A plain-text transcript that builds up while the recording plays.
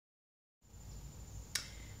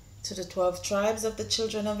To the 12 tribes of the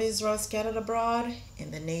children of Israel scattered abroad,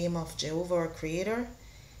 in the name of Jehovah our Creator,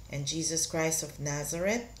 and Jesus Christ of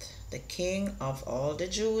Nazareth, the King of all the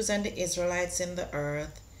Jews and the Israelites in the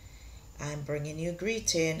earth, I'm bringing you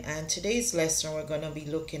greeting. And today's lesson we're going to be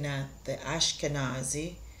looking at the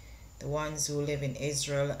Ashkenazi, the ones who live in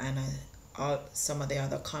Israel, and some of the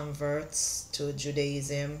other converts to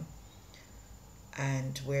Judaism,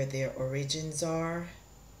 and where their origins are.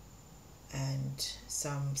 And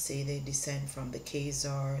some say they descend from the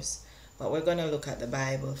Khazars, but we're going to look at the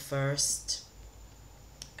Bible first,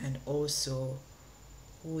 and also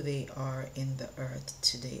who they are in the earth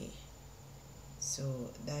today. So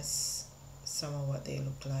that's some of what they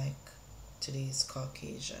look like, today's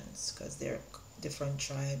Caucasians, because they're different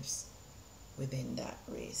tribes within that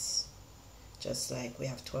race. Just like we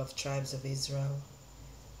have 12 tribes of Israel,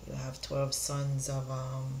 you have 12 sons of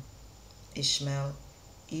Ishmael,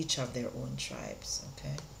 each have their own tribes.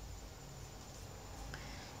 Okay,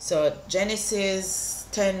 so Genesis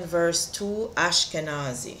 10 verse 2,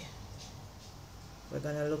 Ashkenazi, we're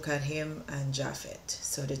going to look at him and Japhet.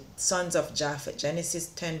 So the sons of Japhet, Genesis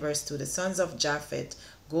 10 verse 2, the sons of Japhet,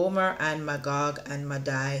 Gomer and Magog and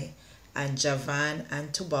Madai and Javan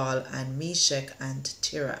and Tubal and Meshech and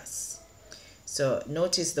Tiras. So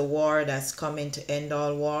notice the war that's coming to end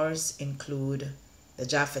all wars include the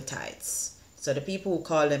Japhetites. So the people who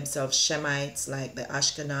call themselves Shemites, like the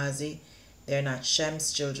Ashkenazi, they're not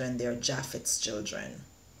Shem's children, they're Japhet's children.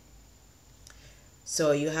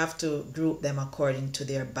 So you have to group them according to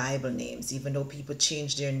their Bible names. Even though people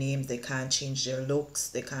change their names, they can't change their looks,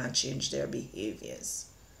 they can't change their behaviors.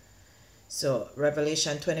 So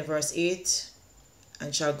Revelation 20 verse 8,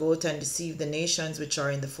 and shall go out and deceive the nations which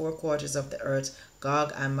are in the four quarters of the earth,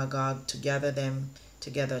 Gog and Magog, to gather them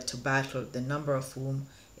together to battle, the number of whom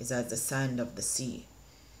is as the sand of the sea.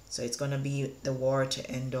 So it's going to be the war to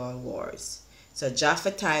end all wars. So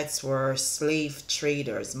Japhetites were slave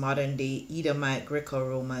traders, modern day Edomite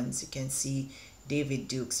Greco-Romans. You can see David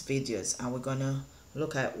Duke's videos, and we're going to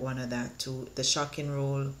look at one of that too. The shocking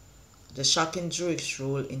Jewish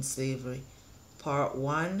role in slavery, part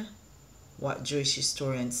 1, what Jewish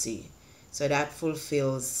historians see. So that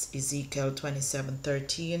fulfills Ezekiel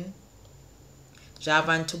 27:13.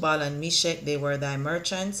 Javan, Tubal, and Meshech, they were thy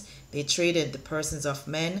merchants. They traded the persons of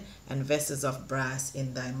men and vessels of brass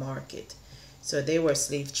in thy market. So they were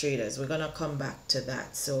slave traders. We're going to come back to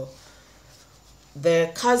that. So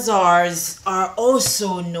the Khazars are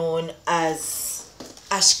also known as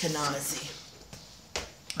Ashkenazi.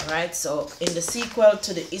 All right, so in the sequel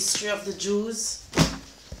to the history of the Jews,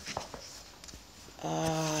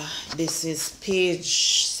 this is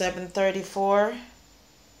page 734.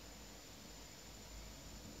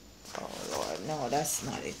 Oh Lord, no, that's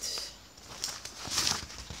not it.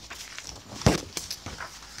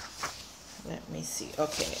 Let me see.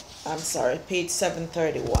 Okay, I'm sorry, page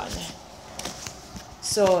 731.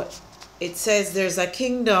 So it says there's a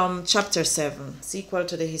kingdom, chapter 7, sequel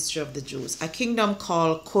to the history of the Jews. A kingdom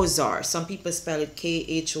called Khazar. Some people spell it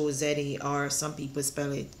Khozar. Some people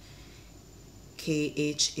spell it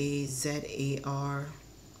Khazar.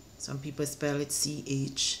 Some people spell it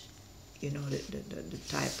CH. You know, the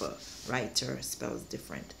type of writer spells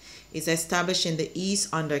different. It's established in the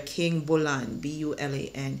east under King Bulan,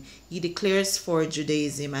 B-U-L-A-N. He declares for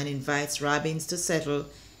Judaism and invites rabbins to settle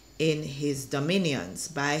in his dominions.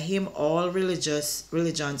 By him, all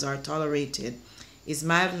religions are tolerated. His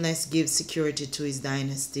mildness gives security to his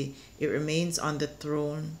dynasty. It remains on the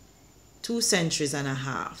throne 2 centuries and a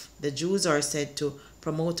half. The Jews are said to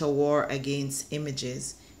promote a war against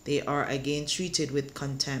images. They are again treated with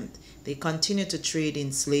contempt. They continue to trade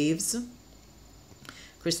in slaves.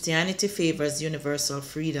 Christianity favors universal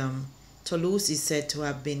freedom. Toulouse is said to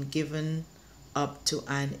have been given up to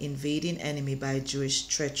an invading enemy by Jewish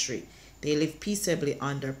treachery. They live peaceably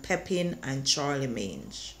under Pepin and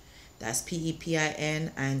Charlemagne. That's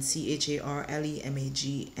P-E-P-I-N and C-H-A-R-L-E-M-A-G-N-E.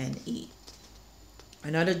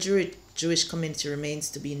 Another Jewish community remains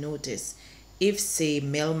to be noticed. If, say,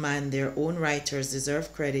 Melman, their own writers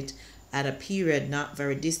deserve credit, at a period not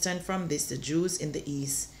very distant from this, the Jews in the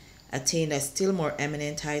East attained a still more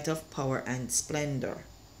eminent height of power and splendor.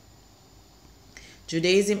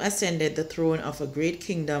 Judaism ascended the throne of a great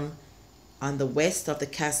kingdom on the west of the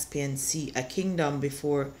Caspian Sea, a kingdom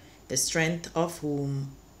before the strength of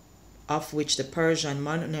which the Persian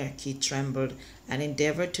monarchy trembled and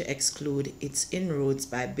endeavored to exclude its inroads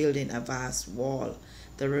by building a vast wall,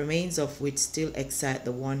 the remains of which still excite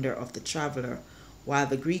the wonder of the traveler, while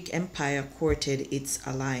the Greek Empire courted its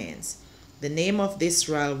alliance. The name of this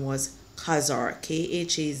realm was Khazar,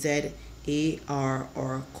 Khazar, or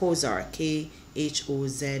Khazar,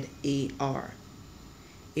 Khozar.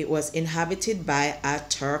 It was inhabited by a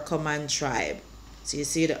Turkoman tribe. So you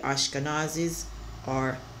see the Ashkenazis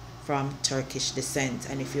are from Turkish descent.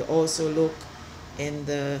 And if you also look in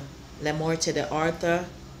the Le Morte d'Arthur,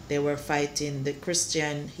 they were fighting the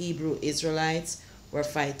Christian Hebrew Israelites, were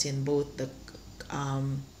fighting both the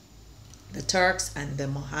Turks and the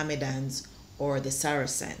Mohammedans or the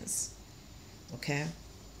Saracens. Okay.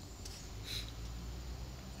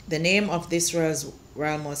 The name of this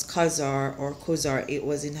realm was Khazar or Khazar. It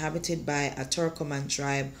was inhabited by a Turkoman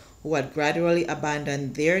tribe who had gradually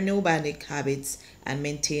abandoned their nomadic habits and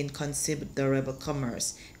maintained considerable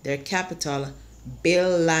commerce. Their capital,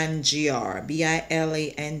 Bilangiar,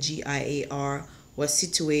 Bilangiar, was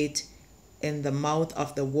situated in the mouth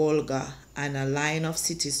of the Volga, and a line of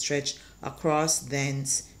cities stretched across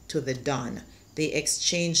thence to the Don. They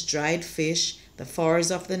exchanged dried fish, the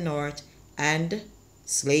furs of the north, and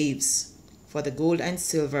slaves for the gold and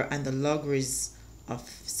silver and the luxuries of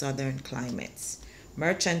southern climates.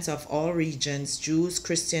 Merchants of all regions, Jews,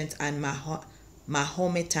 Christians, and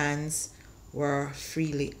Mahometans were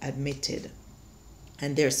freely admitted,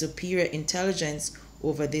 and their superior intelligence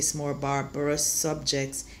over these more barbarous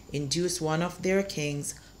subjects induced one of their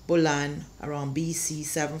kings, Bulan, around BC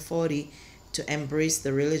 740, to embrace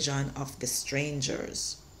the religion of the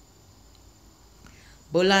strangers.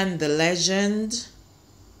 Bulan, the legend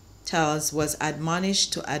tells, was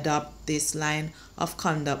admonished to adopt this line of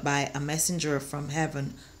conduct by a messenger from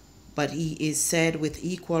heaven, but he is said with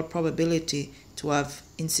equal probability to have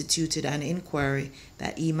instituted an inquiry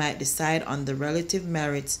that he might decide on the relative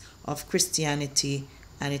merits of Christianity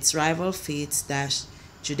and its rival faiths,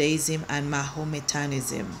 Judaism and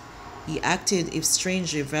Mahometanism. He acted, if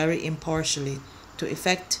strangely, very impartially. To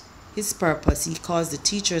effect his purpose, he caused the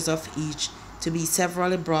teachers of each to be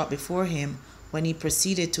severally brought before him, when he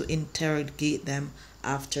proceeded to interrogate them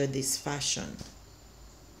after this fashion.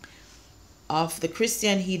 Of the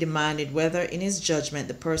Christian he demanded whether in his judgment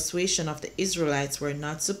the persuasion of the Israelites were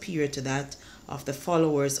not superior to that of the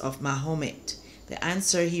followers of Mahomet. The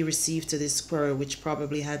answer he received to this query, which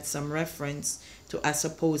probably had some reference to a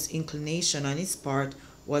supposed inclination on his part,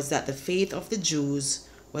 was that the faith of the Jews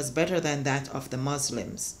was better than that of the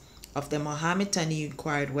Muslims. Of the Mohammedan he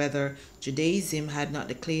inquired whether Judaism had not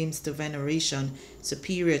the claims to veneration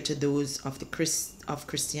superior to those of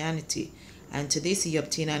Christianity, and to this he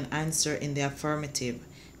obtained an answer in the affirmative.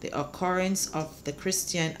 The occurrence of the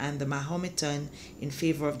Christian and the Mahometan in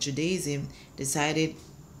favor of Judaism decided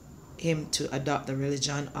him to adopt the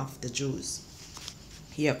religion of the Jews.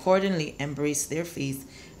 He accordingly embraced their faith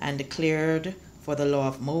and declared for the law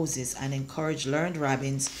of Moses, and encouraged learned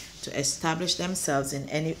rabbins to establish themselves in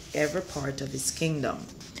every part of his kingdom.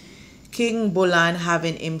 King Bulan,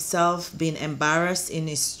 having himself been embarrassed in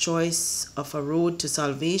his choice of a road to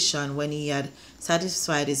salvation when he had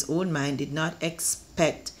satisfied his own mind, did not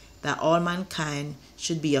expect that all mankind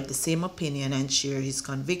should be of the same opinion and share his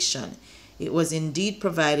conviction. It was indeed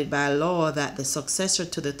provided by law that the successor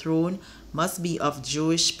to the throne must be of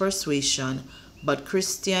Jewish persuasion, but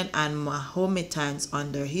Christian and Mahometans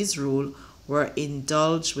under his rule were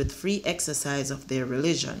indulged with free exercise of their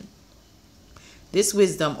religion. This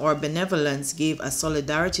wisdom or benevolence gave a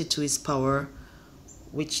solidarity to his power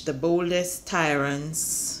which the boldest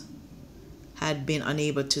tyrants had been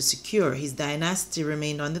unable to secure. His dynasty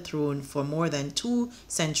remained on the throne for more than 2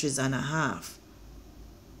 centuries and a half.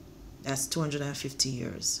 That's 250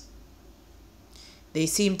 years. They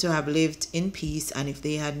seem to have lived in peace, and if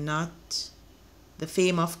they had not the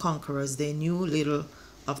fame of conquerors, they knew little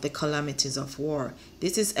of the calamities of war.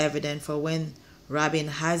 This is evident, for when Rabbi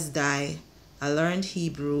Hasdai, a learned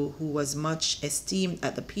Hebrew who was much esteemed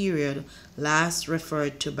at the period last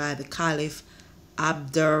referred to by the Caliph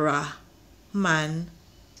Abdurrahman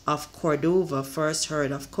of Cordova, first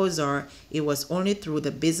heard of Khazar, it was only through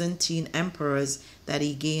the Byzantine emperors that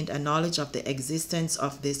he gained a knowledge of the existence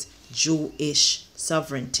of this Jewish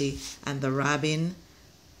sovereignty, and the rabbin,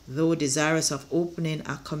 though desirous of opening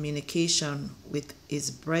a communication with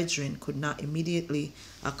his brethren, could not immediately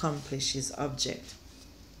accomplish his object.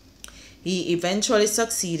 He eventually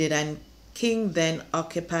succeeded, and king then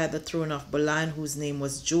occupied the throne of Bulan, whose name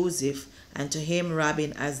was Joseph, and to him Rabbi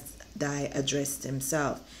Hasdai addressed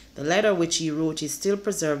himself. The letter which he wrote is still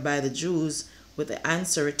preserved by the Jews, with the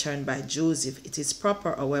answer returned by Joseph. It is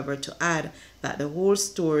proper, however, to add that the whole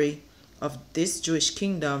story of this Jewish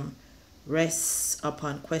kingdom rests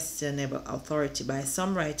upon questionable authority. By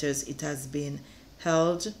some writers, it has been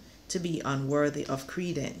held to be unworthy of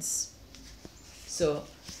credence. So,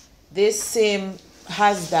 this same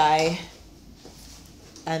Hasdai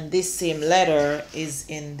And this same letter is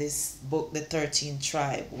in this book, the 13th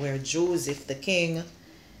tribe, where Joseph, the king,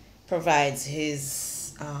 provides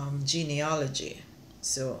his genealogy.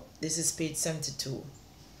 So this is page 72.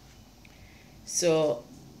 So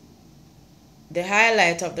the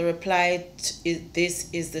highlight of the reply this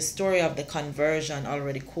is the story of the conversion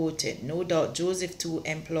already quoted. No doubt Joseph too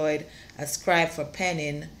employed a scribe for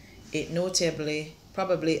penning it, notably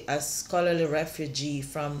probably a scholarly refugee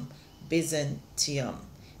from Byzantium.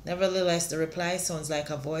 Nevertheless, the reply sounds like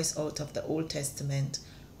a voice out of the Old Testament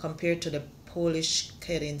compared to the Polish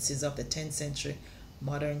cadences of the 10th century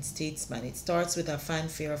modern statesman. It starts with a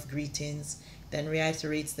fanfare of greetings, then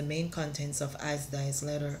reiterates the main contents of Asdai's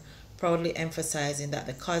letter, proudly emphasizing that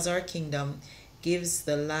the Khazar kingdom gives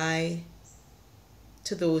the lie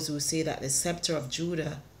to those who say that the scepter of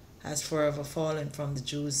Judah has forever fallen from the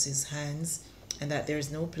Jews' hands, and that there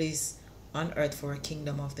is no place on earth for a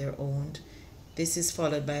kingdom of their own. This is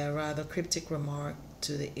followed by a rather cryptic remark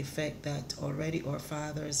to the effect that already our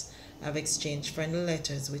fathers have exchanged friendly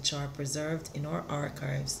letters which are preserved in our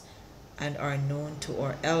archives and are known to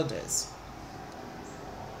our elders.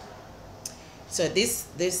 So this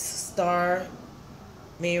star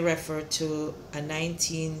may refer to a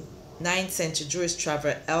 9th century Jewish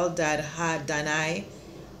traveler, Eldad HaDanai,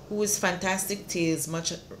 whose fantastic tales,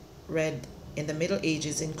 much read in the Middle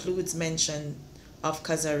Ages, includes mention of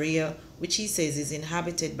Khazaria, which he says is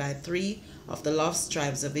inhabited by 3 of the lost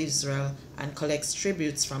tribes of Israel and collects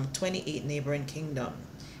tributes from 28 neighboring kingdoms.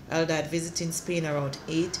 Eldad visiting Spain around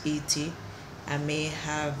 880 and may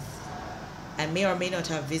or may not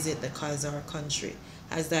have visited the Khazar country,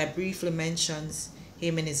 as that briefly mentions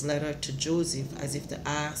him in his letter to Joseph as if to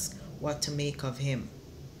ask what to make of him.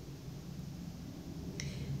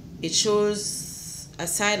 It shows a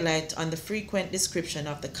sidelight on the frequent description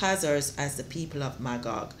of the Khazars as the people of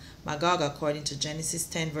Magog. Magog, according to Genesis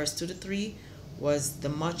 10 verse 2-3, was the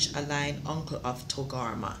much aligned uncle of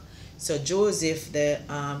Togarmah. So Joseph, the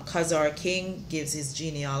Khazar king, gives his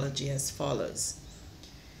genealogy as follows.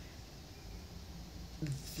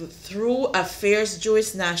 Through a fierce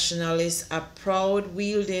Jewish nationalist, a proud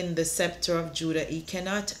wielding the scepter of Judah, he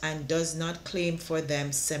cannot and does not claim for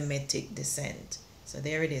them Semitic descent. So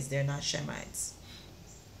there it is, they're not Shemites.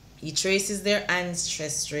 He traces their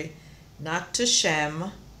ancestry not to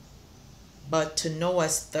Shem, but to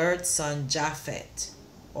Noah's third son Japhet,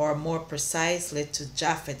 or more precisely to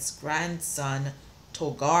Japhet's grandson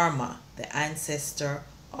Togarmah, the ancestor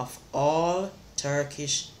of all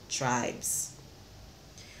Turkish tribes.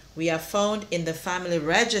 We have found in the family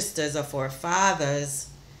registers of our fathers,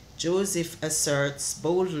 Joseph asserts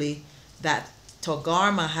boldly that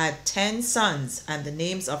Togarmah had 10 sons, and the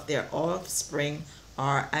names of their offspring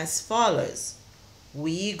are as follows: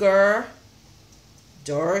 Uyghur,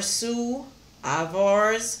 Dorsu,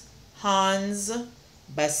 Avars, Hans,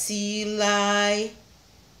 Basilai,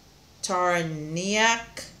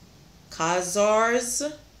 Tarniak,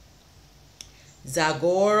 Khazars,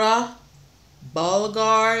 Zagora,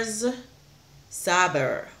 Bulgars,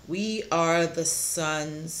 Saber. We are the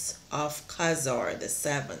sons of Khazar, the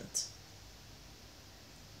 7th.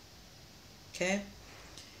 Okay,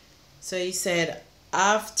 so he said,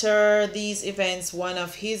 after these events, one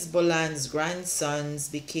of Hezbollah's grandsons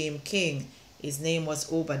became king. His name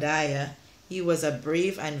was Obadiah. He was a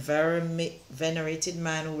brave and very venerated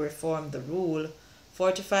man who reformed the rule,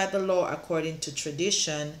 fortified the law according to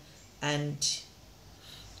tradition and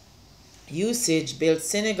usage, built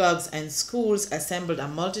synagogues and schools, assembled a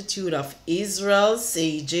multitude of Israel's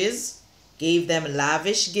sages, gave them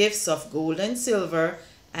lavish gifts of gold and silver,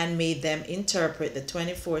 and made them interpret the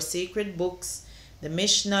 24 sacred books, the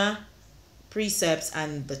Mishnah, precepts,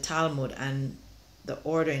 and the Talmud, and the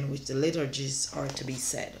order in which the liturgies are to be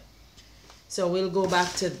said. So we'll go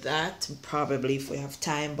back to that probably if we have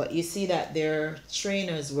time, but you see that their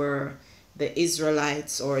trainers were the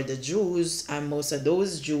Israelites or the Jews, and most of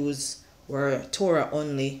those Jews were Torah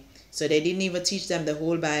only. So they didn't even teach them the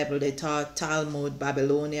whole Bible. They taught Talmud,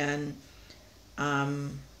 Babylonian,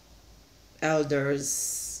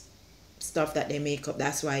 elders, stuff that they make up.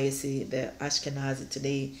 That's why you see the Ashkenazi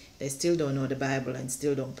today, they still don't know the Bible and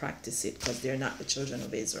still don't practice it, because they're not the children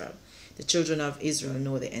of Israel. The children of Israel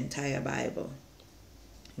know the entire Bible,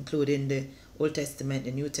 including the Old Testament,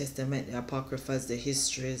 the New Testament, the Apocryphas, the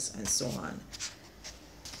histories, and so on.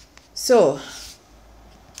 So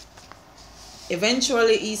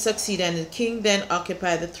eventually he succeeded, and the king then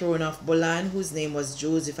occupied the throne of Bolan, whose name was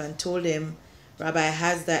Joseph, and told him, Rabbi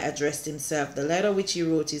Hasdai addressed himself. The letter which he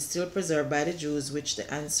wrote is still preserved by the Jews, which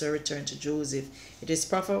the answer returned to Joseph. It is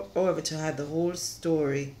proper, however, to have the whole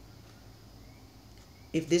story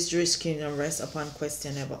if this Jewish kingdom rests upon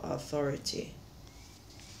questionable authority.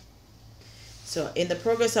 So in the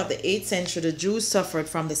progress of the 8th century, the Jews suffered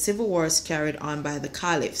from the civil wars carried on by the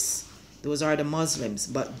caliphs. Those are the Muslims,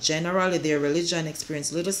 but generally their religion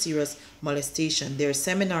experienced little serious molestation. Their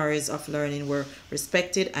seminaries of learning were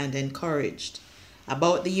respected and encouraged.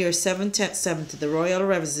 About the year 770, the royal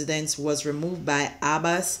residence was removed by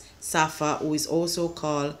Abbas Safa, who is also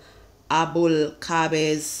called Abul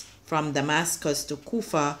Qabes, from Damascus to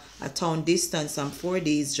Kufa, a town distant some 4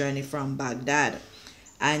 days' journey from Baghdad,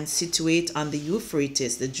 and situate on the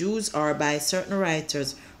Euphrates. The Jews are, by certain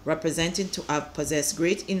writers, represented to have possessed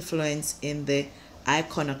great influence in the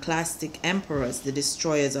iconoclastic emperors, the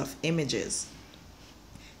destroyers of images.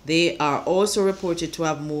 They are also reported to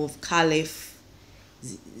have moved Caliph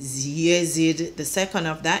Yazid II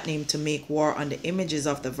of that name to make war on the images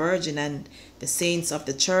of the Virgin and the saints of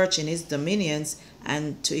the church in his dominions,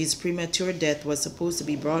 and to his premature death was supposed to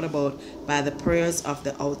be brought about by the prayers of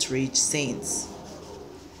the outraged saints.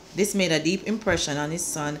 This made a deep impression on his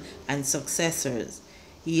son and successors.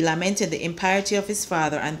 He lamented the impiety of his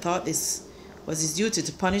father and thought this was his duty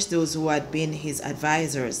to punish those who had been his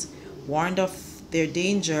advisers. Warned of their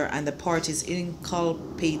danger, and the parties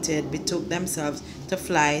inculpated betook themselves to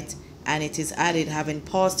flight, and it is added, having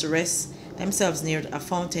paused to rest themselves near a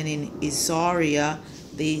fountain in Isauria,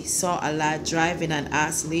 they saw a lad driving an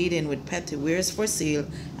ass laden with petty wares for sale,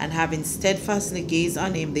 and having steadfastly gazed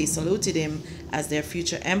on him, they saluted him as their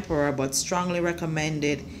future emperor, but strongly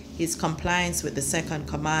recommended his compliance with the second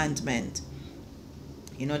commandment.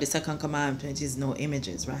 You know, the second commandment is no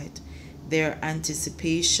images, right? Their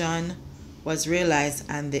anticipation was realized,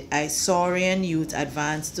 and the Isaurian youth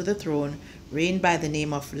advanced to the throne, reigned by the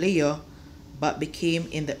name of Leo, but became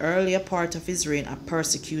in the earlier part of his reign a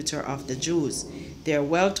persecutor of the Jews. Their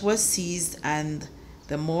wealth was seized, and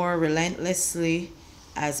the more relentlessly,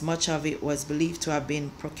 as much of it was believed to have been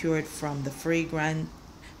procured from the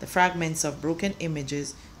fragments of broken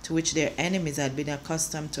images to which their enemies had been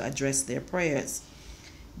accustomed to address their prayers.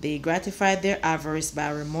 They gratified their avarice by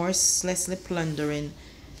remorselessly plundering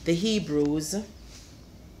the Hebrews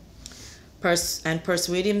and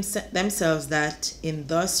persuading themselves that in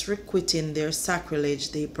thus requiting their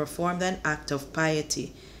sacrilege they performed an act of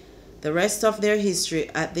piety. The rest of their history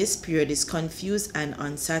at this period is confused and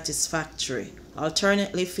unsatisfactory.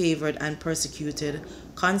 Alternately favored and persecuted,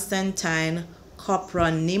 Constantine,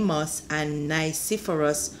 Copronymus, and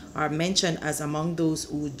Nicephorus are mentioned as among those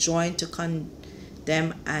who joined to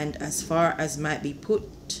condemn and, as far as might be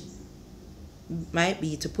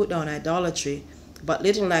to put down idolatry, but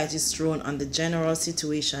little light is thrown on the general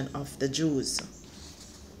situation of the Jews.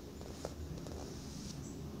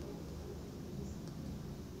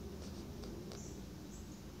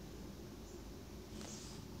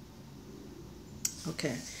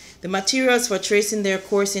 Okay. The materials for tracing their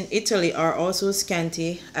course in Italy are also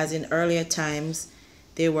scanty, as in earlier times.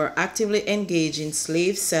 They were actively engaged in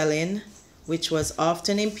slave selling, which was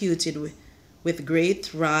often imputed with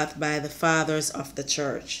great wrath by the fathers of the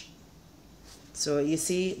church. So you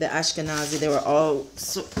see, the Ashkenazi, they were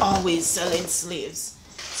always selling slaves.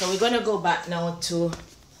 So we're going to go back now to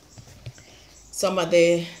some of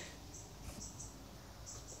the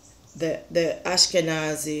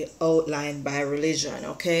Ashkenazi outlined by religion,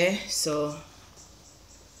 okay? So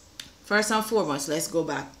first and foremost, let's go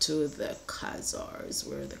back to the Khazars.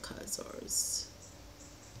 Where are the Khazars?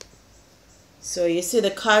 So you see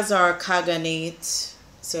the Khazar Khaganate.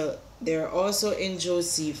 So they're also in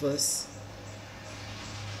Josephus.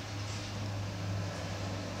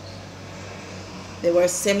 They were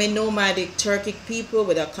semi-nomadic Turkic people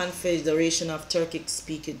with a confederation of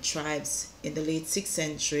Turkic-speaking tribes in the late 6th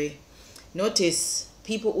century. Notice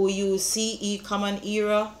people who use CE Common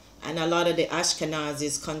Era, and a lot of the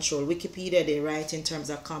Ashkenazis control Wikipedia. They write in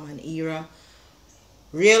terms of Common Era.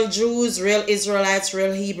 Real Jews, real Israelites,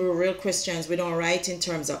 real Hebrew, real Christians, we don't write in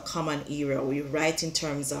terms of Common Era. We write in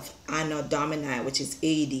terms of Anno Domini, which is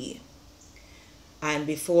AD. And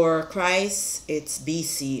before Christ, it's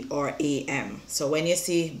BC or AM. So when you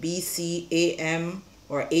see BC, AM,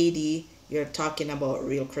 or AD, you're talking about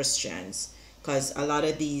real Christians. Because a lot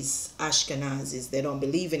of these Ashkenazis, they don't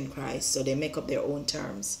believe in Christ, so they make up their own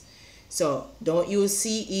terms. So don't use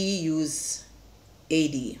CE, use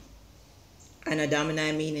AD. Anno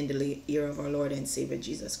Domini, meaning the year of our Lord and Savior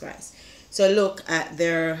Jesus Christ. So look at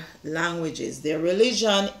their languages. Their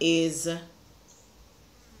religion is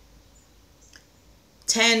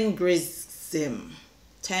Tengrism,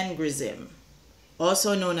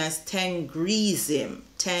 also known as Tengrism,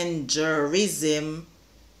 Tengerism,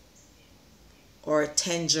 or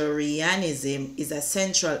Tengerianism is a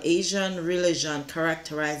Central Asian religion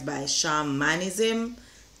characterized by shamanism,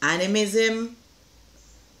 animism,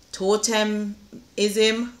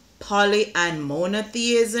 totemism, poly and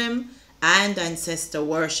monotheism, and ancestor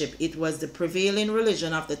worship. It was the prevailing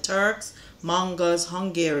religion of the Turks, Mongols,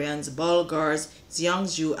 Hungarians, Bulgars,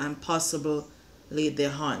 Xiongnu, and possibly the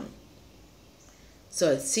Hun.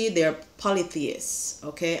 So see, they're polytheists,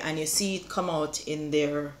 okay? And you see it come out in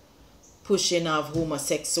their pushing of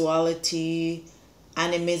homosexuality.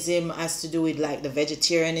 Animism has to do with like the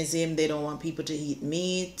vegetarianism. They don't want people to eat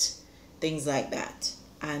meat, things like that.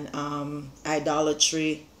 And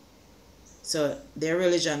idolatry. So their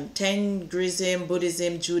religion: Tengrism,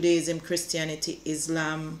 Buddhism, Judaism, Christianity,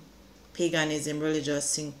 Islam, paganism, religious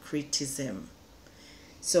syncretism.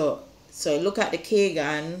 So look at the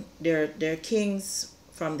Kagan. Their kings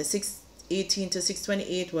from the 618 to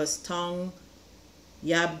 628 was Tong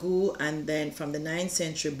Yabgu, and then from the 9th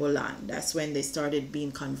century Bolan. That's when they started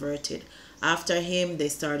being converted. After him, they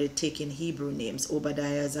started taking Hebrew names: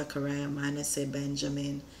 Obadiah, Zechariah, Manasseh,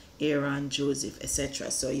 Benjamin, Aaron, Joseph,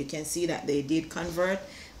 etc. So you can see that they did convert,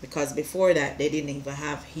 because before that they didn't even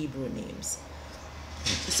have Hebrew names.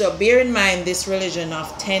 So bear in mind this religion of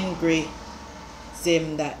Tengrism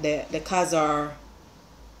that the Khazar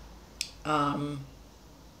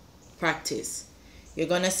practice. You're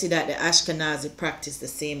going to see that the Ashkenazi practice the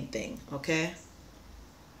same thing, okay?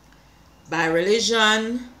 By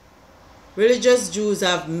religion, religious Jews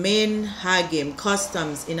have minhagim,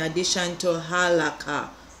 customs, in addition to halakha,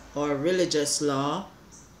 or religious law,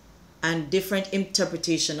 and different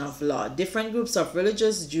interpretation of law. Different groups of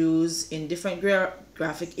religious Jews in different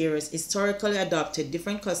geographic areas historically adopted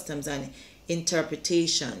different customs and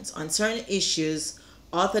interpretations. On certain issues,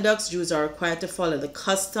 Orthodox Jews are required to follow the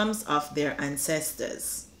customs of their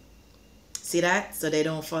ancestors. See that? So they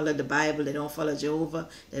don't follow the Bible, they don't follow Jehovah,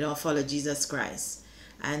 they don't follow Jesus Christ,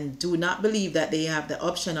 and do not believe that they have the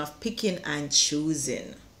option of picking and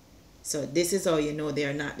choosing. So this is how you know they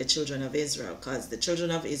are not the children of Israel, because the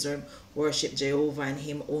children of Israel worship Jehovah and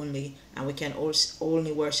him only, and we can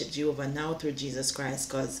only worship Jehovah now through Jesus Christ,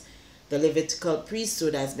 because the Levitical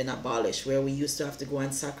priesthood has been abolished, where we used to have to go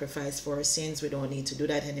and sacrifice for our sins. We don't need to do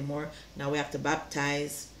that anymore. Now we have to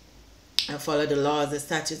baptize and follow the laws, the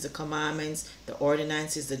statutes, the commandments, the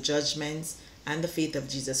ordinances, the judgments, and the faith of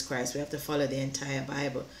Jesus Christ. We have to follow the entire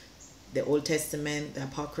Bible, the Old Testament, the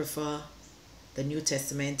Apocrypha, the New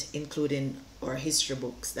Testament, including our history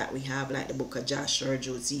books that we have, like the book of Joshua,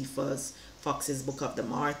 Josephus, Fox's Book of the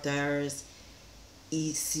Martyrs,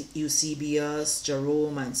 Eusebius,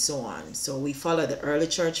 Jerome, and so on. So we follow the early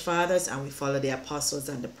church fathers, and we follow the apostles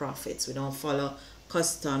and the prophets. We don't follow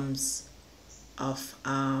customs of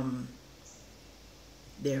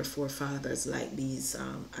their forefathers like these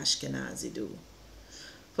Ashkenazi do.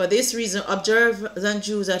 For this reason, observant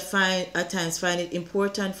Jews at times find it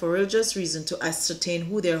important for religious reason to ascertain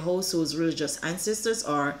who their household's religious ancestors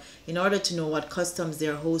are, in order to know what customs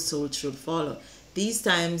their household should follow. These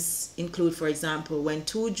times include, for example, when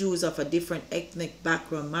two Jews of a different ethnic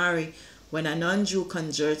background marry, when a non-Jew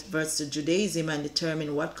converts to Judaism and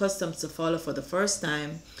determine what customs to follow for the first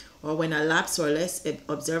time, or when a lapsed or less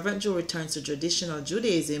observant Jew returns to traditional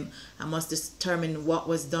Judaism and must determine what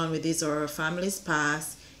was done with his or her family's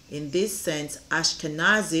past. In this sense,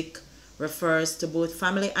 Ashkenazic refers to both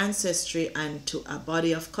family ancestry and to a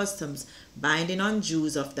body of customs binding on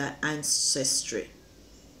Jews of that ancestry.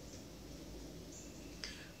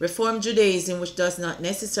 Reformed Judaism, which does not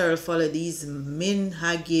necessarily follow these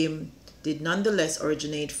minhagim, did nonetheless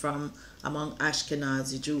originate from among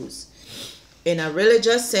Ashkenazi Jews. In a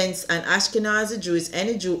religious sense, an Ashkenazi Jew is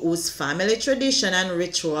any Jew whose family tradition and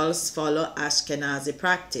rituals follow Ashkenazi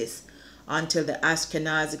practice. Until the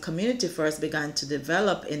Ashkenazi community first began to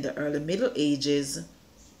develop in the early Middle Ages,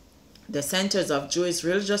 the centers of Jewish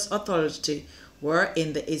religious authority were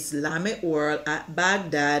in the Islamic world at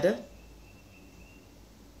Baghdad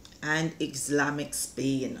and Islamic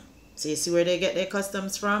Spain. So you see where they get their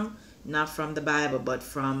customs from? Not from the Bible, but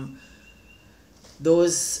from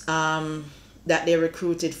those that they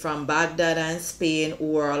recruited from Baghdad and Spain,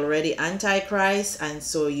 who were already antichrist, and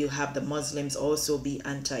so you have the Muslims also be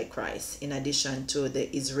antichrist, in addition to the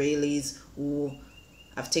Israelis who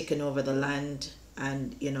have taken over the land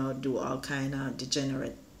and, you know, do all kind of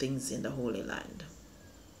degenerate things in the Holy Land.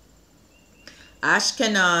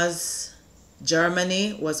 Ashkenaz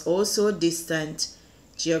Germany was also distant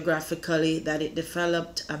geographically that it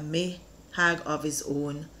developed a minhag of its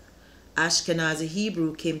own, Ashkenazi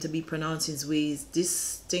Hebrew came to be pronounced in ways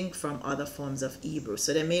distinct from other forms of Hebrew.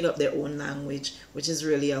 So they made up their own language, which is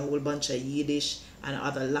really a whole bunch of Yiddish and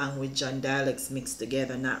other language and dialects mixed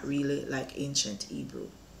together, not really like ancient Hebrew.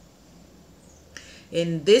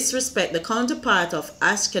 In this respect, the counterpart of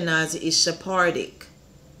Ashkenazi is Sephardic.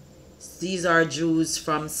 These are Jews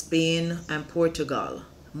from Spain and Portugal.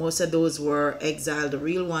 Most of those were exiled. The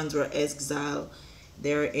real ones were exiled.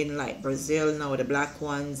 They're in like Brazil now, the black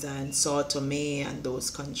ones, and Sao Tome and those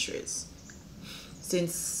countries.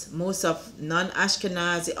 Since most of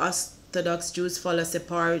non-Ashkenazi Orthodox Jews follow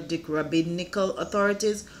Sephardic rabbinical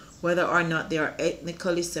authorities, whether or not they are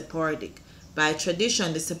ethnically Sephardic. By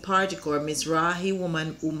tradition, the Sephardic or Mizrahi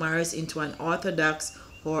woman who marries into an Orthodox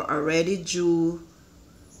or already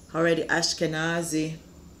Ashkenazi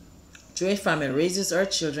Jewish family raises her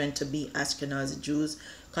children to be Ashkenazi Jews.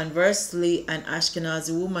 Conversely, an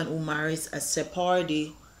Ashkenazi woman who marries a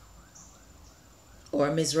Sephardi or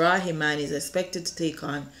Mizrahi man is expected to take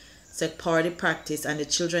on Sephardic practice, and the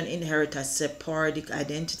children inherit a Sephardic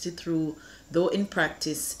identity through, though in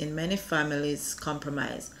practice, in many families,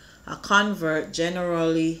 compromise. A convert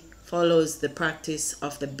generally follows the practice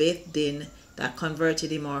of the Beth Din that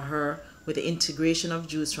converted him or her. With the integration of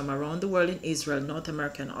Jews from around the world in Israel, North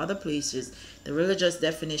America, and other places, the religious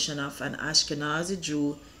definition of an Ashkenazi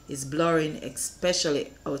Jew is blurring,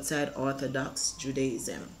 especially outside Orthodox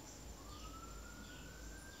Judaism.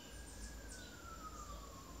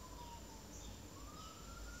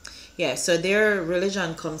 Yeah, so their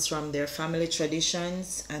religion comes from their family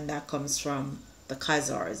traditions, and that comes from the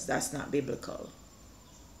Khazars. That's not biblical.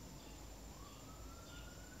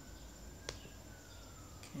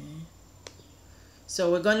 Okay. So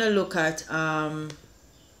we're going to look at some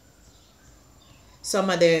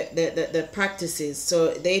of the practices.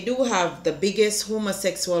 So they do have the biggest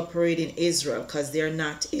homosexual parade in Israel because they're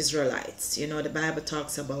not Israelites. You know, the Bible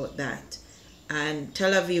talks about that. And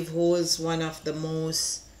Tel Aviv holds one of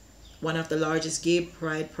the largest gay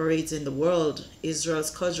pride parades in the world. Israel's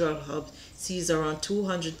cultural hub sees around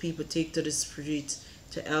 200 people take to the streets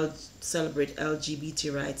to celebrate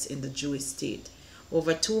LGBT rights in the Jewish state.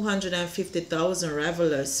 Over 250,000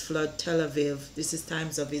 revelers flood Tel Aviv. This is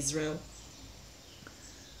Times of Israel.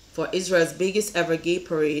 For Israel's biggest ever gay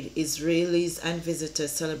parade, Israelis and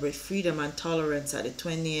visitors celebrate freedom and tolerance at the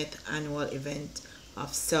 20th annual event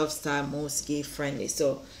of self-styled most gay-friendly.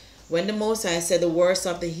 So when the Most High said the worst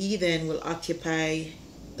of the heathen will occupy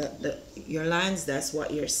your lands, that's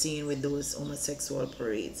what you're seeing with those homosexual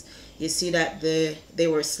parades. You see that they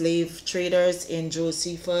were slave traders in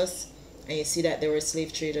Josephus, and you see that there were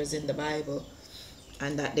slave traders in the Bible,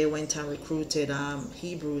 and that they went and recruited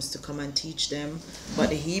Hebrews to come and teach them. But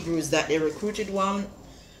the Hebrews that they recruited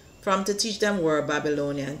from to teach them were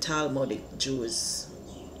Babylonian Talmudic Jews.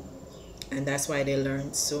 And that's why they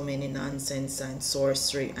learned so many nonsense and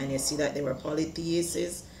sorcery. And you see that they were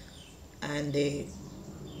polytheists, and they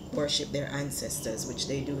worship their ancestors, which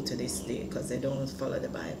they do to this day because they don't follow the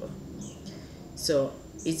Bible. So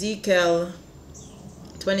Ezekiel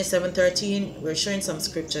 27:13, we're showing some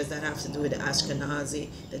scriptures that have to do with the Ashkenazi,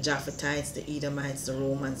 the Japhetites, the Edomites, the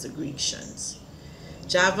Romans, the Grecians.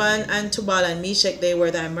 Javan and Tubal and Meshach, they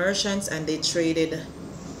were thy merchants, and they traded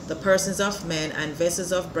the persons of men and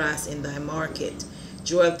vessels of brass in thy market.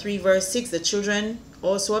 Joel 3:6, the children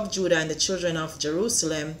also of Judah and the children of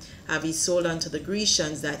Jerusalem have he sold unto the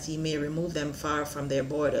Grecians, that he may remove them far from their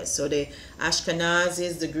borders. So the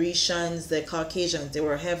Ashkenazis, the Grecians, the Caucasians, they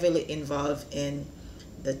were heavily involved in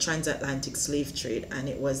the transatlantic slave trade, and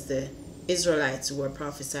it was the Israelites who were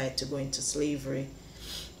prophesied to go into slavery,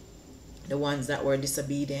 the ones that were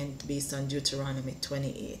disobedient, based on Deuteronomy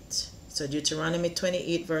 28. So Deuteronomy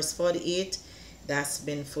 28 verse 48, that's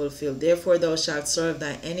been fulfilled. Therefore thou shalt serve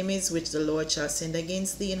thy enemies, which the Lord shall send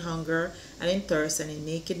against thee in hunger and in thirst and in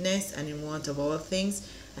nakedness and in want of all things,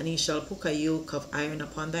 and he shall put a yoke of iron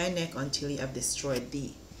upon thy neck until he have destroyed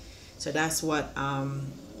thee. So that's what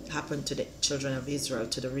happened to the children of Israel,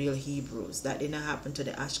 to the real Hebrews. That did not happen to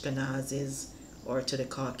the Ashkenazis or to the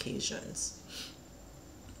Caucasians.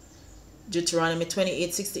 Deuteronomy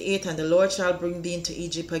 28:68, and the Lord shall bring thee into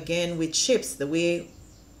Egypt again with ships, the way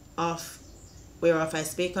of whereof I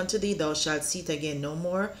spake unto thee, thou shalt see it again no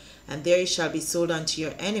more, and there ye shall be sold unto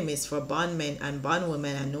your enemies for bondmen and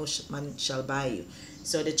bondwomen, and no man shall buy you.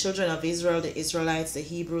 So the children of Israel, the Israelites, the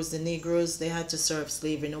Hebrews, the Negroes, they had to serve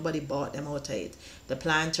slavery. Nobody bought them out of it. The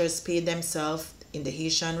planters paid themselves. In the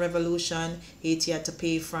Haitian Revolution, Haiti had to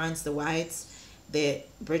pay France, the whites. The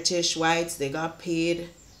British whites, they got paid.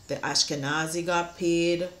 The Ashkenazi got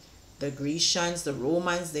paid. The Grecians, the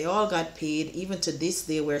Romans, they all got paid. Even to this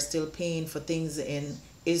day, we're still paying for things in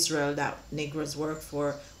Israel that Negroes work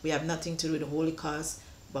for. We have nothing to do with the Holocaust,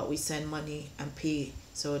 but we send money and pay.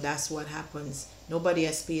 So that's what happens. Nobody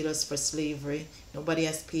has paid us for slavery. Nobody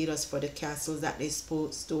has paid us for the castles that they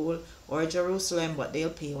stole or Jerusalem, but they'll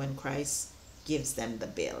pay when Christ gives them the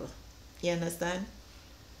bill. You understand?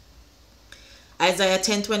 Isaiah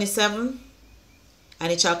 10:27.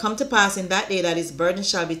 And it shall come to pass in that day that his burden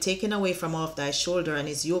shall be taken away from off thy shoulder, and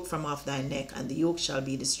his yoke from off thy neck, and the yoke shall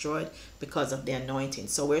be destroyed because of the anointing.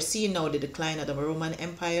 So we're seeing now the decline of the Roman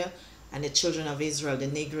Empire, and the children of Israel, the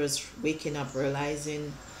Negroes, waking up,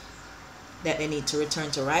 realizing that they need to return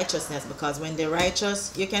to righteousness, because when they're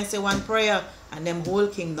righteous, you can say one prayer and them whole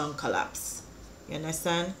kingdom collapse. You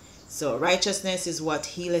understand? So righteousness is what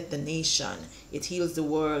healeth the nation. It heals the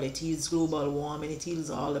world. It heals global warming. It heals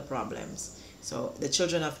all the problems. So the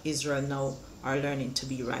children of Israel now are learning to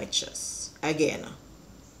be righteous again.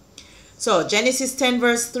 So Genesis 10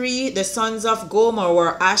 verse 3, the sons of Gomer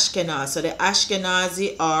were Ashkenaz. So the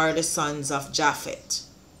Ashkenazi are the sons of Japhet.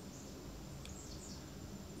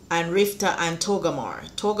 And Riphtah and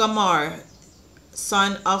Togarmah. Togarmah,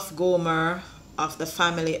 son of Gomer, of the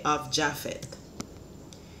family of Japhet,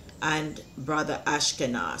 and brother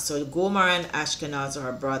Ashkenaz. So Gomer and Ashkenaz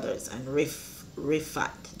are brothers, and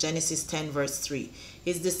Riphat. Genesis 10 verse 3.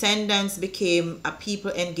 His descendants became a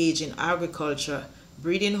people engaged in agriculture,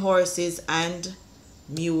 breeding horses and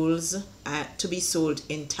mules to be sold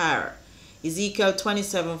in Tyre. Ezekiel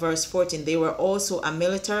 27 verse 14. They were also a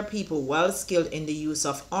military people, well skilled in the use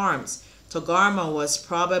of arms. Togarmah was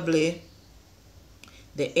probably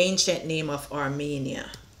the ancient name of Armenia.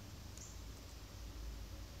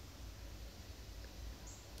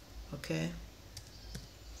 Okay.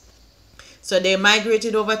 So they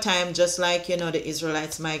migrated over time, just like, the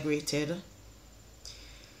Israelites migrated.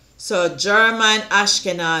 So German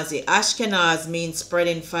Ashkenazi. Ashkenaz means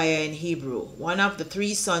spreading fire in Hebrew. One of the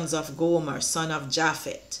three sons of Gomer, son of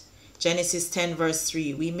Japhet. Genesis 10 verse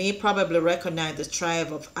 3. We may probably recognize the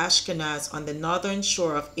tribe of Ashkenaz on the northern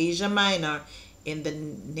shore of Asia Minor in the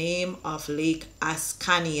name of Lake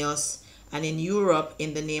Ascanius, and in Europe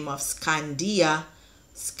in the name of Scandinavia.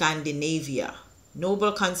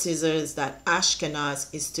 Noble considers that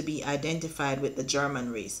Ashkenaz is to be identified with the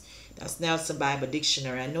German race. That's Nelson Bible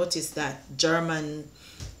Dictionary. I noticed that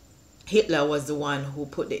Hitler was the one who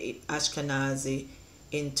put the Ashkenazi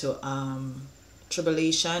into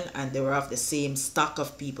tribulation, and they were of the same stock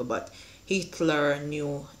of people, but Hitler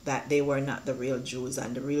knew that they were not the real Jews,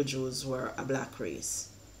 and the real Jews were a black race.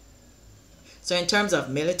 So in terms of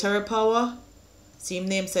military power, same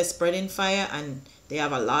name says spreading fire, and they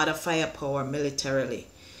have a lot of firepower militarily.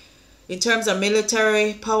 In terms of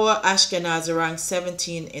military power, Ashkenazi ranks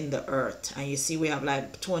 17 in the earth. And you see we have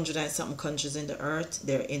like 200 and something countries in the earth.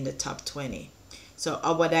 They're in the top 20. So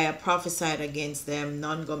Obadiah prophesied against them.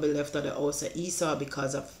 None going to be left of the house of Esau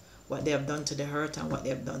because of what they have done to the earth and what they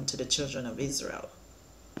have done to the children of Israel.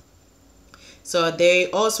 So they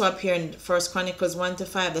also appear in 1 Chronicles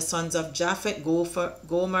 1-5. The sons of Japhet,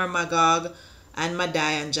 Gomer, Magog, and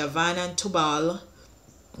Madai, and Javan, and Tubal,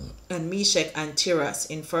 and Meshach, and Tiras.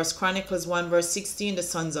 In 1 Chronicles 1 verse 16, the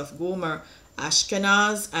sons of Gomer,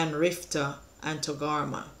 Ashkenaz, and Riphtah, and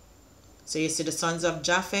Togarmah. So you see the sons of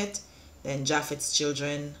Japhet, then Japhet's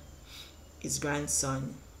children, his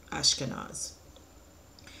grandson, Ashkenaz.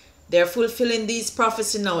 They're fulfilling these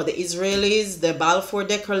prophecies now. The Israelis, the Balfour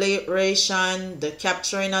Declaration, the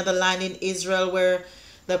capturing of the land in Israel, where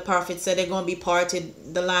the prophet said they're going to be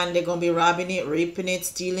parted the land, they're going to be robbing it, raping it,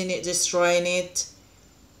 stealing it, destroying it,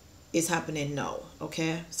 is happening now.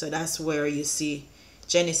 Okay, so that's where you see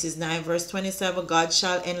Genesis 9 verse 27. God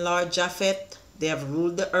shall enlarge Japhet. They have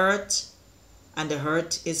ruled the earth, and the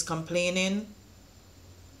earth is complaining.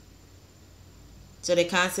 So they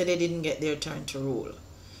can't say they didn't get their turn to rule.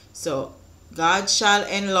 So God shall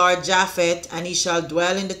enlarge Japhet, and he shall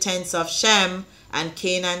dwell in the tents of Shem, and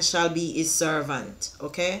Canaan shall be his servant.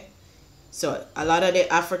 Okay, so a lot of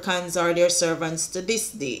the Africans are their servants to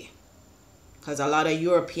this day, because a lot of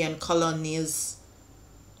European colonies,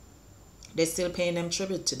 they're still paying them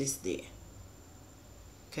tribute to this day.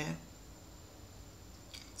 Okay,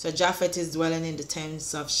 so Japhet is dwelling in the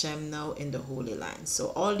tents of Shem now in the Holy Land.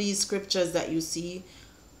 So all these scriptures that you see,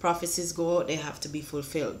 prophecies go out, they have to be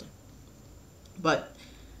fulfilled. But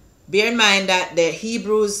bear in mind that the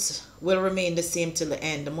Hebrews will remain the same till the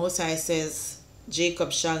end. The Most High says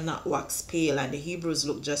Jacob shall not wax pale, and the Hebrews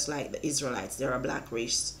look just like the Israelites. They're a black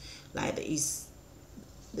race, like the East.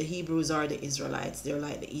 The Hebrews are the Israelites. They're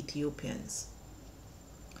like the Ethiopians.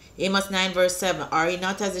 Amos 9 verse 7. Are ye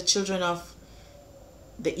not as the children of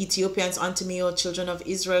the Ethiopians unto me, O children of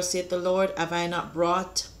Israel, saith the Lord? Have I not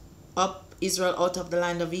brought up Israel out of the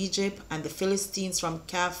land of Egypt, and the Philistines from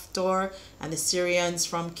Caphtor, and the Syrians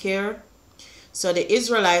from Kir. So the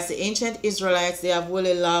Israelites, the ancient Israelites, they have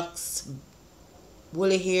woolly locks,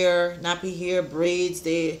 woolly hair, nappy hair, braids,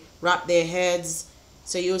 they wrap their heads.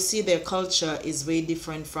 So you'll see their culture is way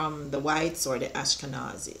different from the whites or the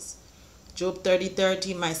Ashkenazis. Job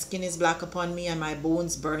 30:30, my skin is black upon me and my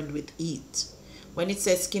bones burned with heat. When it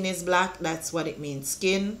says skin is black, that's what it means.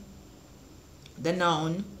 Skin, the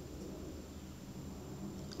noun,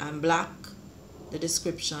 and black, the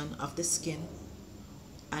description of the skin,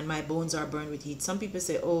 and my bones are burned with heat. Some people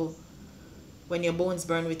say, oh, when your bones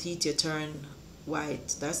burn with heat, you turn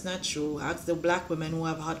white. That's not true. Ask the black women who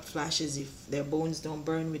have hot flashes if their bones don't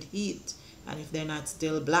burn with heat and if they're not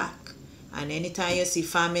still black. And anytime you see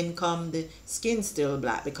famine come, the skin's still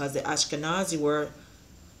black, because the Ashkenazi were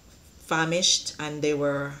famished and they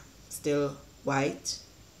were still white.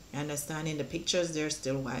 You understand? In the pictures, they're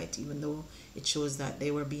still white, even though it shows that they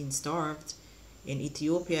were being starved. In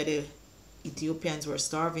Ethiopia, the Ethiopians were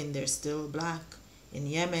starving, they're still black. In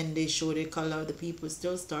Yemen, they show the color of the people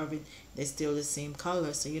still starving, they're still the same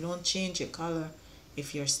color. So you don't change your color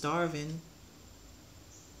if you're starving.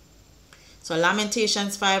 So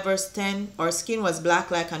Lamentations 5 verse 10, our skin was black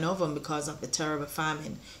like an oven because of the terrible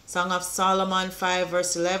famine. Song of Solomon 5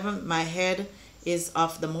 verse 11, my head is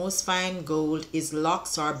of the most fine gold, his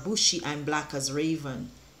locks are bushy and black as raven.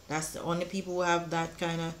 That's the only people who have that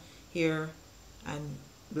kind of hair and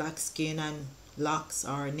black skin and locks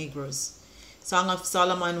are Negroes. Song of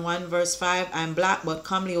Solomon 1 verse 5, I am black but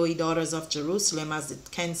comely, O ye daughters of Jerusalem, as the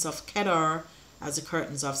tents of Kedar, as the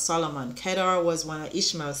curtains of Solomon. Kedar was one of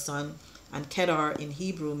Ishmael's sons, and Kedar in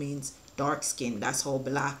Hebrew means dark skin. That's how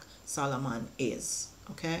black Solomon is.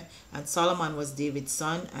 Okay? And Solomon was David's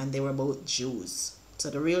son, and they were both Jews. So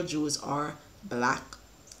the real Jews are black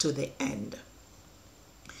to the end.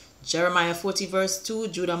 Jeremiah 40 verse 2,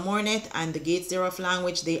 Judah mourneth, and the gates thereof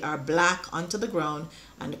language, they are black unto the ground,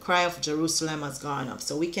 and the cry of Jerusalem has gone up.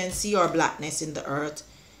 So we can see our blackness in the earth,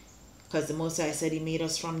 because the Most High said he made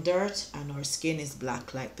us from dirt, and our skin is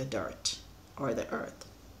black like the dirt or the earth.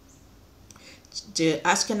 The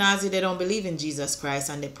Ashkenazi, they don't believe in Jesus Christ,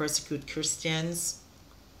 and they persecute Christians.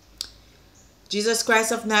 Jesus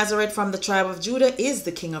Christ of Nazareth from the tribe of Judah is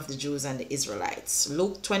the King of the Jews and the Israelites.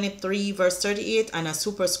 Luke 23 verse 38, and a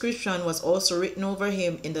superscription was also written over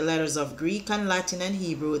him in the letters of Greek and Latin and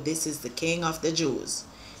Hebrew, this is the King of the Jews.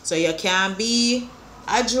 So you can't be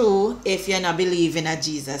a Jew if you're not believing in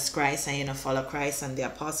Jesus Christ and you don't follow Christ and the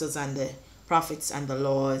apostles and the prophets and the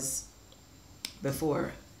laws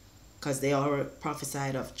before, because they all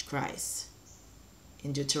prophesied of Christ.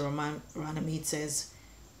 In Deuteronomy it says,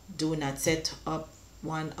 do not set up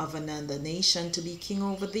one of another nation to be king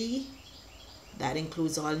over thee. That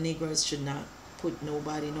includes all Negroes. Should not put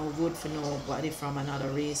nobody, no vote for nobody from another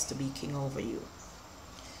race to be king over you.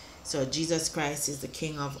 So Jesus Christ is the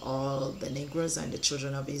King of all the Negroes and the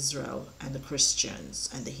children of Israel and the Christians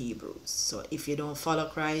and the Hebrews. So if you don't follow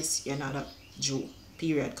Christ, you're not a Jew,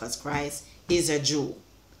 period, because Christ is a Jew.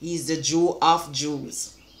 He's the Jew of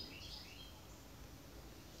Jews.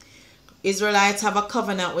 Israelites have a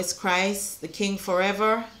covenant with Christ, the King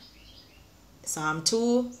forever. Psalm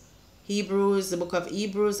 2, Hebrews, the book of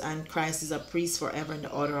Hebrews, and Christ is a priest forever in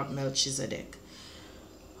the order of Melchizedek.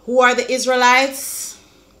 Who are the Israelites?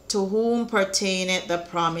 To whom pertaineth the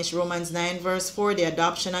promise? Romans 9 verse 4, the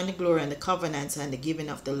adoption and the glory and the covenants and the giving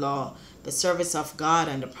of the law, the service of God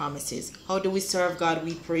and the promises. How do we serve God?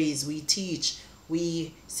 We praise, we teach,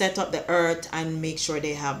 we set up the earth and make sure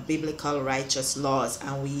they have biblical righteous laws,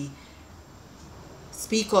 and we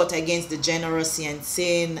speak out against degeneracy and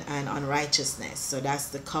sin and unrighteousness. So that's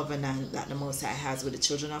the covenant that the Most High has with the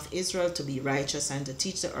children of Israel, to be righteous and to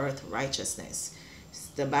teach the earth righteousness.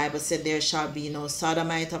 The Bible said there shall be no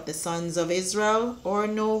sodomite of the sons of Israel, or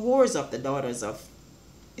no whores of the daughters of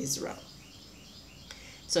Israel.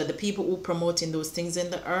 So the people who promoting those things in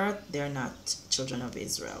the earth, they're not children of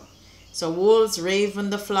Israel. So wolves, raven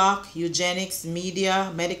the flock, eugenics,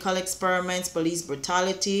 media, medical experiments, police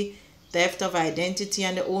brutality, theft of identity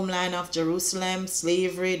and the homeland of Jerusalem,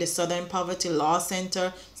 slavery, the Southern Poverty Law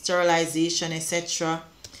Center, sterilization, etc.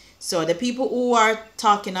 So the people who are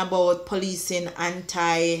talking about policing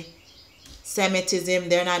anti-Semitism,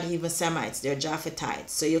 they're not even Semites, they're Japhetites.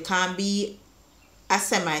 So you can't be a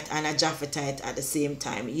Semite and a Japhetite at the same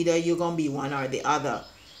time. Either you're going to be one or the other.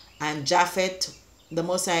 And Japhet, the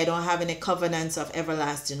Most High, don't have any covenants of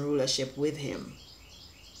everlasting rulership with him,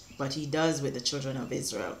 but he does with the children of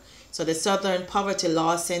Israel. So the Southern Poverty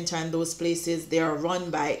Law Center and those places, they are run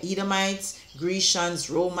by Edomites, Grecians,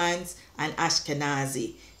 Romans, and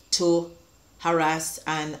Ashkenazi to harass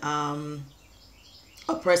and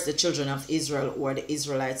oppress the children of Israel, or the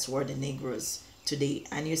Israelites, or the Negroes today.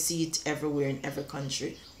 And you see it everywhere in every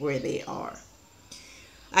country where they are.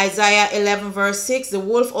 Isaiah 11 verse 6, the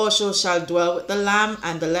wolf also shall dwell with the lamb,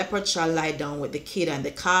 and the leopard shall lie down with the kid, and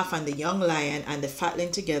the calf and the young lion and the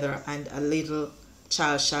fatling together, and a little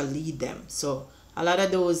child shall lead them. So a lot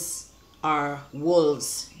of those are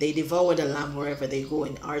wolves. They devour the lamb wherever they go.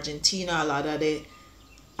 In Argentina, a lot of the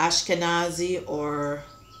Ashkenazi or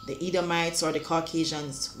the Edomites or the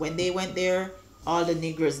Caucasians, when they went there, all the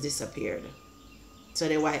Negroes disappeared. So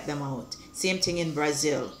they wiped them out. Same thing in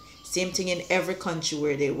Brazil. Same thing in every country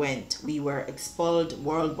where they went. We were expelled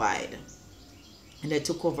worldwide. And they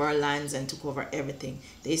took over our lands and took over everything.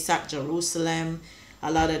 They sacked Jerusalem. A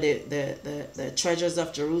lot of the treasures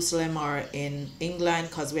of Jerusalem are in England,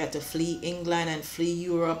 because we had to flee England and flee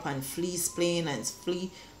Europe and flee Spain and flee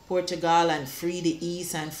Portugal and flee the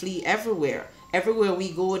East and flee everywhere. Everywhere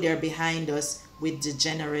we go, they're behind us with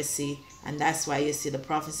degeneracy. And that's why you see the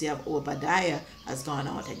prophecy of Obadiah has gone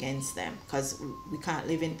out against them, because we can't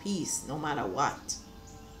live in peace no matter what.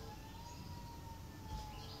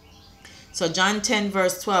 So John 10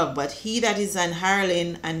 verse 12, but he that is an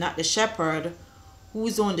hireling and not the shepherd,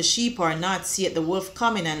 whose own the sheep are not, seeth the wolf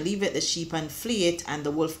coming, and leaveth the sheep and fleeth, and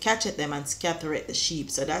the wolf catcheth them and scattereth the sheep.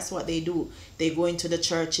 So that's what they do. They go into the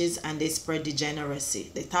churches and they spread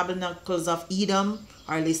degeneracy. The tabernacles of Edom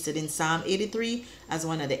are listed in Psalm 83 as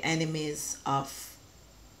one of the enemies of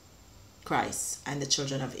Christ and the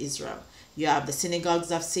children of Israel. You have the synagogues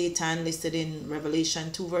of Satan listed in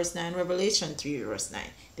Revelation 2 verse 9, Revelation 3 verse 9.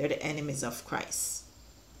 They're the enemies of Christ.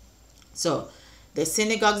 So the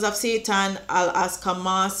synagogues of Satan, Al-Aqsa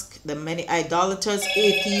Mosque, the many idolaters,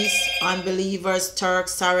 atheists, unbelievers,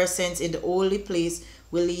 Turks, Saracens in the holy place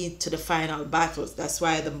will lead to the final battles. That's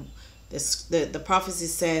why the prophecy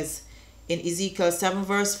says in Ezekiel 7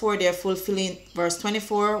 verse 4, they're fulfilling verse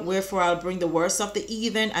 24, wherefore I'll bring the worst of the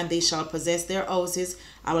heathen, and they shall possess their houses.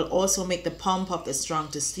 I will also make the pomp of the strong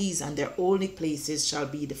to cease, and their holy places shall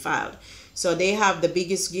be defiled. So they have the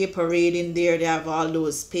biggest gay parade in there. They have all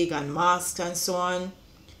those pagan mosques and so on.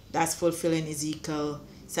 That's fulfilling Ezekiel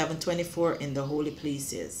 7:24 in the holy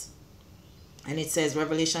places. And it says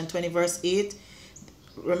Revelation 20 verse 8.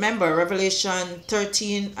 Remember, Revelation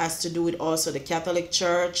 13 has to do with also the Catholic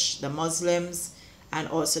Church, the Muslims, and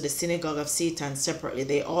also the synagogue of Satan separately.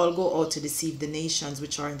 They all go out to deceive the nations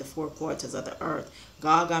which are in the four quarters of the earth,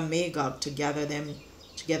 Gog and Magog, to gather them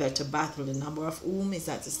together to battle, the number of whom is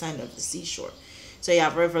at the sand of the seashore. So you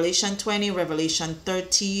have Revelation 20, Revelation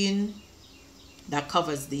 13, that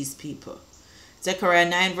covers these people. Zechariah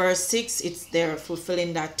 9 verse 6, it's there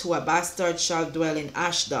fulfilling that too. A bastard shall dwell in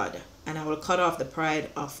Ashdod, and I will cut off the pride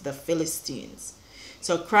of the Philistines.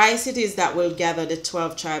 So Christ it is that will gather the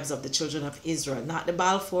 12 tribes of the children of Israel, not the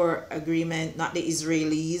Balfour Agreement, not the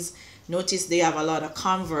Israelis. Notice they have a lot of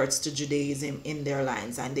converts to Judaism in their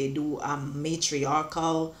lines, and they do a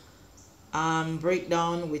matriarchal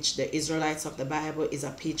breakdown, which the Israelites of the Bible is a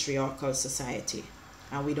patriarchal society.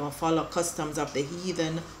 And we don't follow customs of the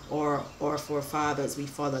heathen or forefathers. We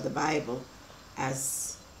follow the Bible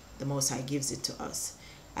as the Most High gives it to us.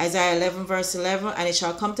 Isaiah 11 verse 11, and it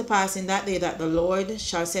shall come to pass in that day that the Lord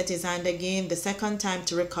shall set his hand again the second time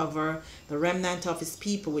to recover the remnant of his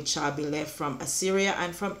people, which shall be left from Assyria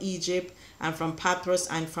and from Egypt and from Pathros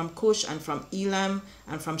and from Cush and from Elam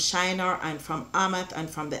and from Shinar and from Amath and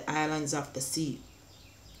from the islands of the sea.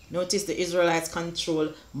 Notice the Israelites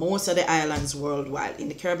control most of the islands worldwide. In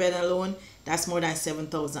the Caribbean alone, that's more than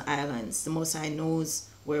 7,000 islands. The Most High knows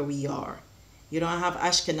where we are. You don't have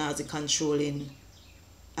Ashkenazi controlling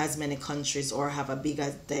as many countries or have a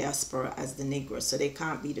bigger diaspora as the Negroes, so they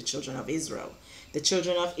can't be the children of Israel. The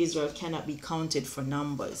children of Israel cannot be counted for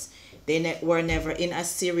numbers. They were never in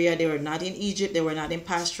Assyria, they were not in Egypt, they were not in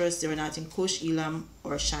Pathros, they were not in Cush, Elam,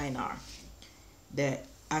 or Shinar. The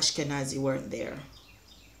Ashkenazi weren't there.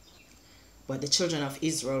 But the children of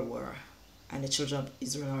Israel were, and the children of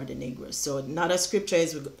Israel are the Negroes. So another scripture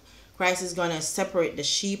is Christ is going to separate the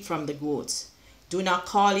sheep from the goats. Do not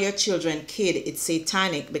call your children kid. It's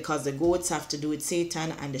satanic, because the goats have to do with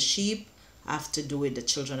Satan and the sheep have to do with the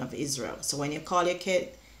children of Israel. So when you call your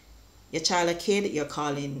child a kid, you're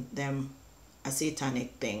calling them a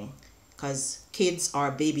satanic thing, because kids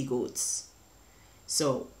are baby goats.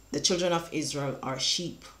 So the children of Israel are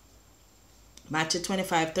sheep. Matthew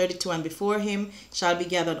 25:32, and before him shall be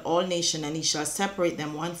gathered all nations, and he shall separate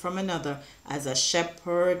them one from another, as a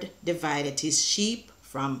shepherd divideth his sheep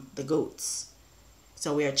from the goats.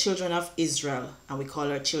 So we are children of Israel, and we call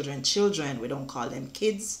our children children. We don't call them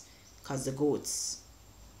kids, because the goats